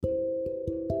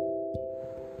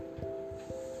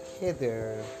Hey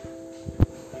there,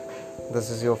 this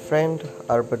is your friend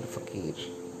Urban Fakir.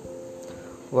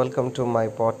 Welcome to my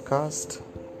podcast.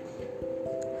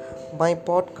 My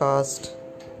podcasts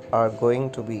are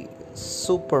going to be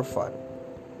super fun.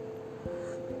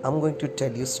 I'm going to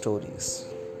tell you stories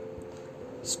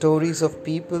of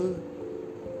people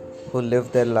who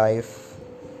live their life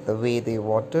the way they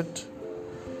wanted,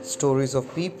 stories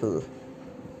of people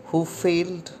who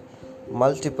failed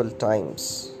multiple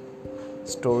times,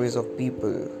 stories of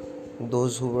people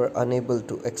those who were unable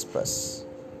to express.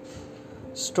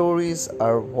 Stories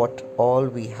are what all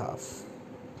we have.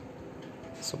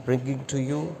 So, bringing to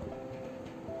you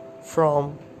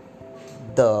from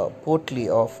the portly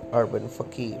of Urban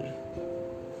Fakir,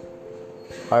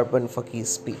 Urban Fakir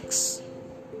Speaks.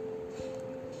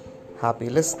 Happy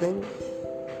listening.